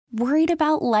Worried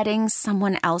about letting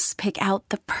someone else pick out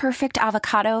the perfect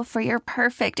avocado for your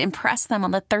perfect impress them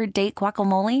on the third date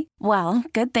guacamole? Well,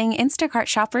 good thing Instacart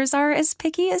shoppers are as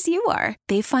picky as you are.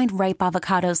 They find ripe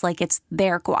avocados like it's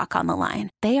their guac on the line.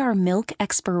 They are milk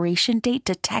expiration date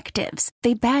detectives.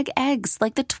 They bag eggs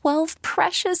like the 12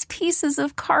 precious pieces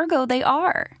of cargo they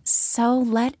are. So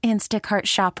let Instacart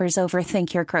shoppers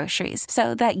overthink your groceries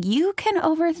so that you can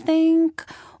overthink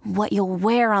what you'll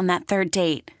wear on that third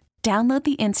date. Download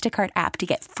the Instacart app to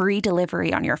get free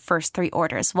delivery on your first 3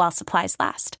 orders while supplies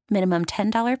last. Minimum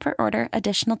 $10 per order.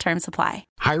 Additional terms apply.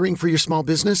 Hiring for your small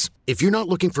business? If you're not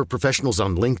looking for professionals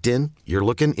on LinkedIn, you're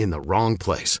looking in the wrong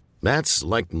place. That's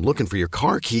like looking for your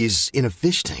car keys in a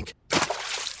fish tank.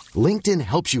 LinkedIn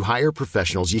helps you hire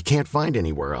professionals you can't find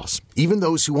anywhere else, even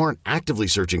those who aren't actively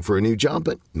searching for a new job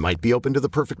but might be open to the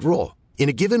perfect role. In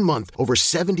a given month, over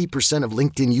 70% of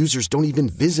LinkedIn users don't even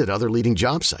visit other leading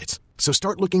job sites. So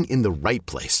start looking in the right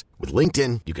place. With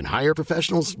LinkedIn, you can hire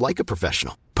professionals like a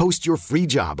professional. Post your free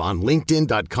job on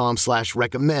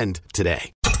linkedin.com/recommend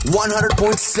today.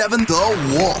 100.7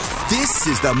 The Wolf. This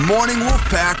is the Morning Wolf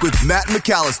Pack with Matt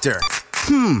McAllister.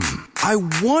 I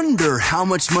wonder how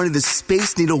much money the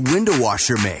Space Needle window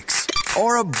washer makes.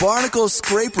 Or a barnacle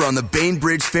scraper on the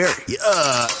Bainbridge Ferry.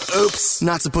 Oops,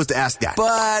 not supposed to ask that.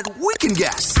 But we can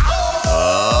guess.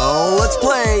 Let's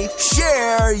play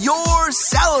Share Your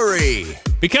Salary.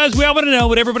 Because we all want to know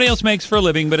what everybody else makes for a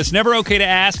living, but it's never okay to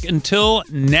ask until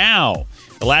now.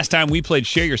 The last time we played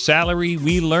Share Your Salary,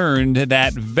 we learned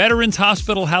that Veterans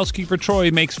Hospital housekeeper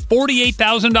Troy makes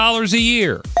 $48,000 a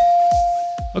year.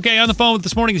 Okay, on the phone with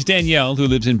this morning is Danielle, who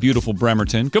lives in beautiful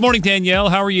Bremerton. Good morning, Danielle.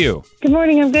 How are you? Good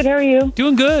morning. I'm good. How are you?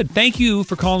 Doing good. Thank you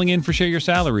for calling in for Share Your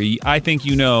Salary. I think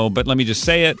you know, but let me just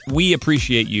say it. We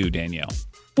appreciate you, Danielle.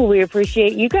 Well, we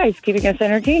appreciate you guys keeping us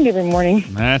entertained every morning.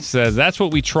 That's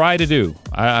what we try to do.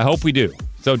 I hope we do.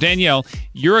 So, Danielle,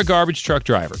 you're a garbage truck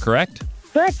driver, correct?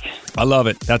 Correct. I love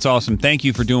it. That's awesome. Thank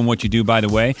you for doing what you do, by the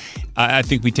way. I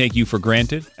think we take you for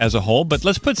granted as a whole, but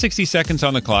let's put 60 seconds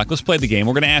on the clock. Let's play the game.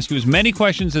 We're going to ask you as many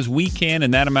questions as we can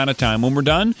in that amount of time. When we're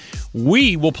done,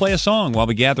 we will play a song while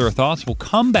we gather our thoughts. We'll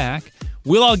come back.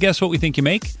 We'll all guess what we think you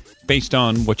make based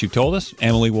on what you've told us.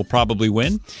 Emily will probably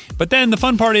win. But then the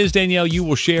fun part is, Danielle, you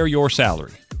will share your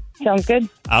salary. Sounds good.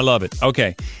 I love it.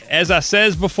 Okay. As I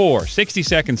says before, 60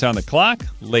 seconds on the clock.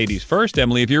 Ladies first.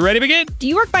 Emily, if you're ready, begin. Do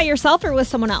you work by yourself or with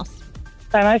someone else?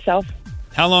 By myself.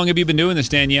 How long have you been doing this,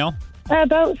 Danielle?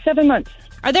 About 7 months.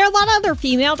 Are there a lot of other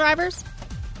female drivers?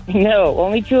 No,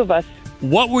 only 2 of us.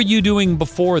 What were you doing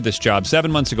before this job,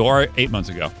 7 months ago or 8 months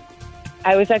ago?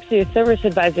 I was actually a service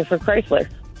advisor for Chrysler.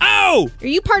 Oh! Are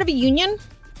you part of a union?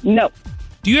 No.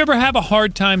 Do you ever have a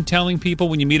hard time telling people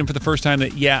when you meet them for the first time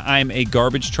that, yeah, I'm a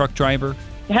garbage truck driver?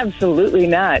 Absolutely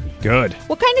not. Good.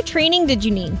 What kind of training did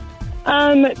you need?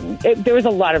 There was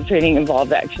a lot of training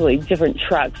involved, actually. Different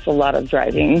trucks, a lot of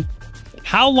driving.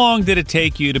 How long did it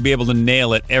take you to be able to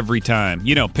nail it every time?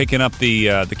 You know, picking up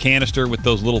the canister with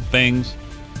those little things?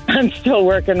 I'm still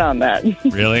working on that.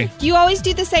 Really? Do you always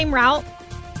do the same route?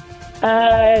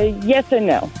 Yes and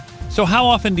no. So how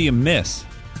often do you miss?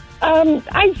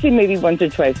 I'd say maybe once or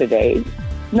twice a day.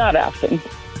 Not often.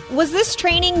 Was this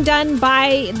training done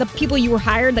by the people you were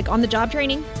hired, like on the job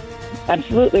training?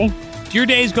 Absolutely. Do your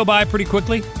days go by pretty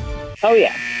quickly? Oh,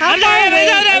 yeah.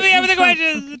 The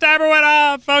questions. The timer went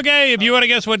off. Okay, if you want to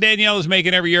guess what Danielle is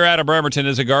making every year out of Bremerton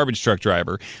as a garbage truck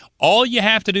driver, all you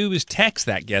have to do is text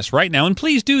that guess right now. And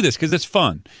please do this because it's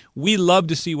fun. We love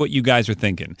to see what you guys are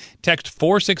thinking. Text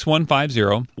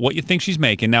 46150, what you think she's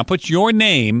making. Now put your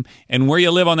name and where you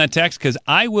live on that text because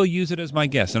I will use it as my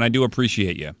guess, and I do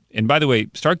appreciate you. And by the way,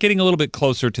 start getting a little bit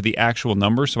closer to the actual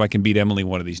number so I can beat Emily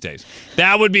one of these days.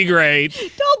 That would be great.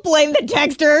 Don't blame the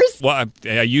texters. Well,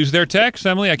 I use their text,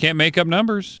 Emily. I can't make up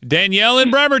numbers. Danielle in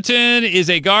Bremerton is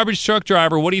a garbage truck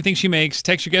driver. What do you think she makes?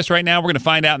 Text your guess right now. We're going to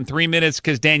find out in 3 minutes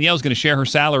because Danielle's going to share her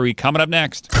salary coming up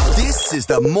next. This is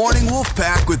the Morning Wolf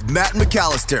Pack with Matt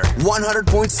McAllister.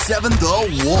 100.7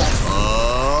 The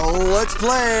Wolf. Let's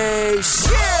play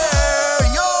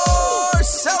Share Your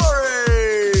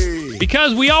Salary.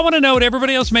 Because we all want to know what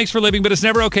everybody else makes for a living, but it's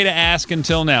never okay to ask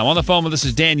until now. On the phone with us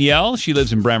is Danielle. She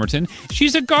lives in Bremerton.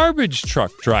 She's a garbage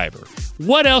truck driver.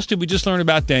 What else did we just learn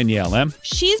about Danielle, Em?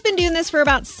 She's been doing this for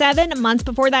about 7 months.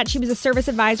 Before that, she was a service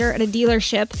advisor at a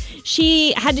dealership.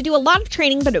 She had to do a lot of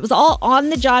training, but it was all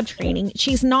on-the-job training.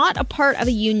 She's not a part of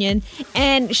a union,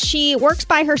 and she works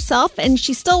by herself, and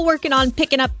she's still working on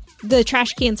picking up the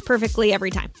trash cans perfectly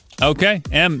every time. Okay,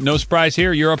 Em, no surprise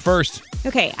here. You're up first.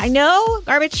 Okay, I know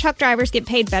garbage truck drivers get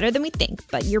paid better than we think,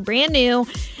 but you're brand new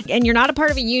and you're not a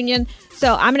part of a union,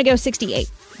 so I'm going to go 68.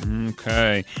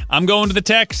 Okay. I'm going to the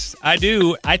techs. I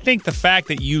do. I think the fact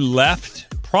that you left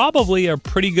probably a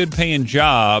pretty good paying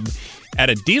job at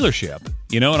a dealership,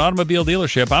 an automobile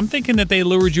dealership, I'm thinking that they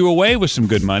lured you away with some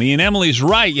good money. And Emily's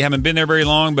right. You haven't been there very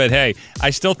long, but hey, I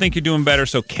still think you're doing better.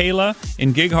 So Kayla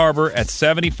in Gig Harbor at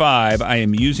 75, I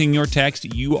am using your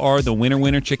text. You are the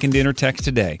winner chicken dinner text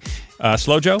today.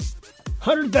 Slow Joe?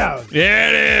 100,000. Yeah,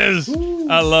 it is. Ooh.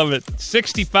 I love it.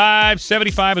 65,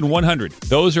 75, and 100.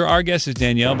 Those are our guesses,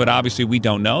 Danielle, but obviously we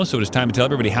don't know. So it is time to tell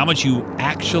everybody how much you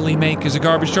actually make as a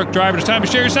garbage truck driver. It's time to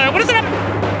share your side. What is it?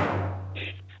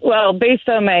 Well, based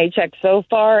on my check so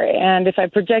far, and if I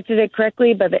projected it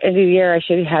correctly, by the end of the year, I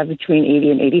should have between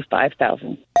 80 and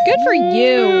 85,000. Good for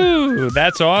you. Ooh,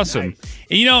 that's awesome.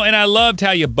 Nice. And I loved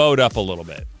how you bowed up a little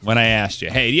bit when I asked you,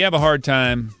 hey, do you have a hard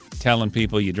time telling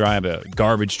people you drive a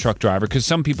garbage truck driver? Because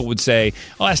some people would say,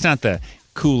 oh, that's not the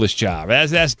coolest job.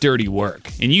 That's dirty work.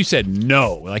 And you said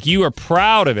no. Like, you were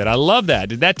proud of it. I love that.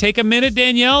 Did that take a minute,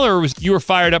 Danielle, or you were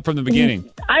fired up from the beginning?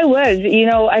 I was.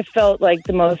 I felt like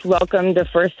the most welcome the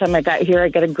first time I got here. I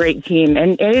got a great team,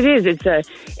 and it is.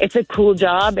 It's a cool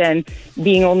job, and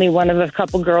being only one of a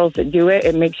couple girls that do it,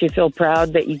 it makes you feel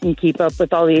proud that you can keep up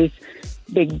with all these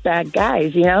big bad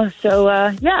guys, So,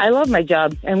 I love my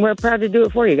job, and we're proud to do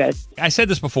it for you guys. I said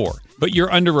this before, but you're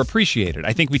underappreciated.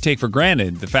 I think we take for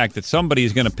granted the fact that somebody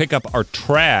is going to pick up our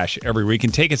trash every week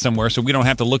and take it somewhere so we don't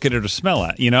have to look at it or smell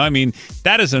it.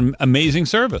 That is an amazing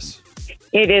service.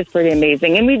 It is pretty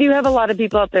amazing. And we do have a lot of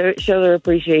people out there that show their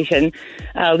appreciation,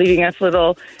 leaving us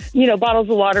little, bottles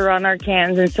of water on our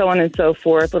cans and so on and so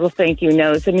forth, little thank you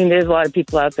notes. There's a lot of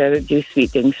people out there that do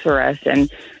sweet things for us.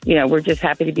 And, we're just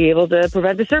happy to be able to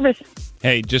provide the service.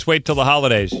 Hey, just wait till the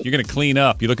holidays. You're going to clean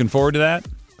up. You looking forward to that?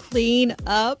 Clean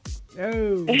up?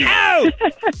 Oh. Ow!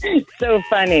 So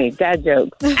funny. Dad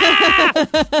joke.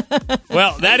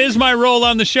 Well, that is my role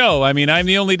on the show. I'm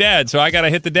the only dad, so I got to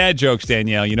hit the dad jokes,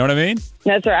 Danielle. You know what I mean?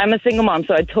 That's right. I'm a single mom,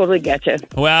 so I totally get you.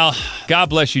 Well, God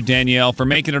bless you, Danielle, for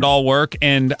making it all work,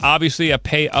 and obviously a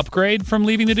pay upgrade from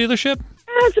leaving the dealership?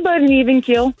 That's about an even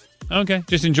keel. Okay.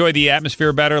 Just enjoy the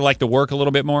atmosphere better, like the work a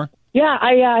little bit more? Yeah,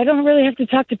 I don't really have to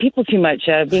talk to people too much.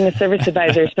 Being a service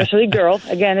advisor, especially a girl,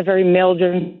 again, a very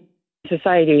male-driven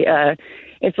society,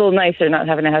 it's a little nicer not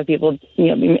having to have people,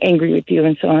 be angry with you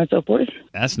and so on and so forth.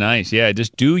 That's nice. Yeah,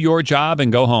 just do your job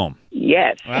and go home.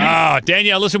 Yes. Oh,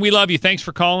 Danielle, listen, we love you. Thanks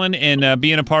for calling and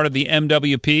being a part of the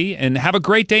MWP. And have a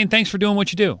great day, and thanks for doing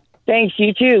what you do. Thanks,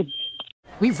 you too.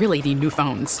 We really need new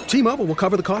phones. T-Mobile will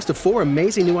cover the cost of 4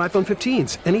 amazing new iPhone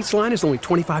 15s, and each line is only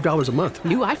 $25 a month.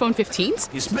 New iPhone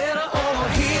 15s? It's better over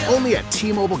here. Only at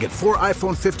T-Mobile, get 4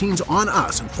 iPhone 15s on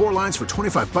us and 4 lines for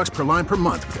 $25 per line per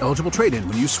month with eligible trade-in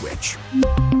when you switch.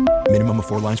 Minimum of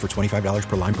 4 lines for $25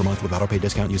 per line per month with autopay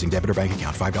discount using debit or bank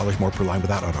account. $5 more per line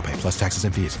without autopay, plus taxes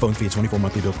and fees. Phone fee at 24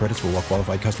 monthly bill credits for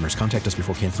well-qualified customers. Contact us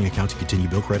before canceling account to continue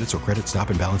bill credits or credit stop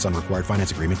and balance on required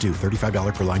finance agreement due.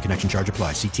 $35 per line connection charge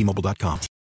applies. See T-Mobile.com.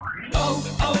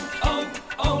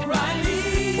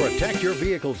 O'Reilly. Protect your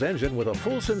vehicle's engine with a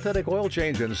full synthetic oil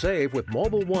change and save with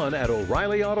Mobil 1 at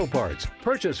O'Reilly Auto Parts.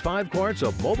 Purchase 5 quarts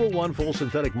of Mobil 1 full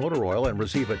synthetic motor oil and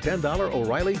receive a $10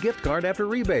 O'Reilly gift card after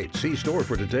rebate. See store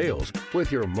for details.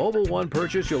 With your Mobil 1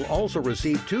 purchase, you'll also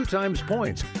receive 2 times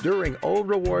points during O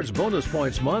Rewards Bonus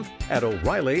Points Month at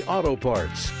O'Reilly Auto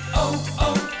Parts.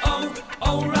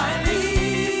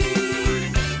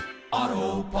 O'Reilly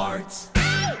Auto Parts.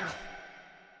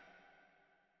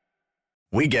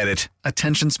 We get it.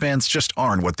 Attention spans just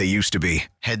aren't what they used to be.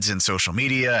 Heads in social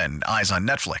media and eyes on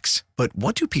Netflix. But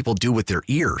what do people do with their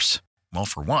ears? Well,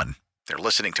 for one, they're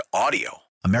listening to audio.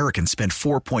 Americans spend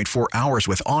 4.4 hours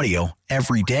with audio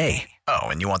every day. Oh,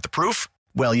 and you want the proof?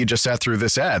 Well, you just sat through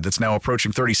this ad that's now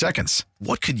approaching 30 seconds.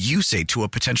 What could you say to a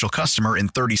potential customer in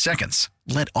 30 seconds?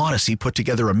 Let Odyssey put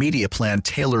together a media plan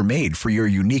tailor-made for your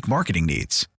unique marketing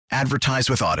needs. Advertise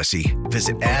with Odyssey.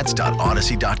 Visit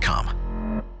ads.odyssey.com.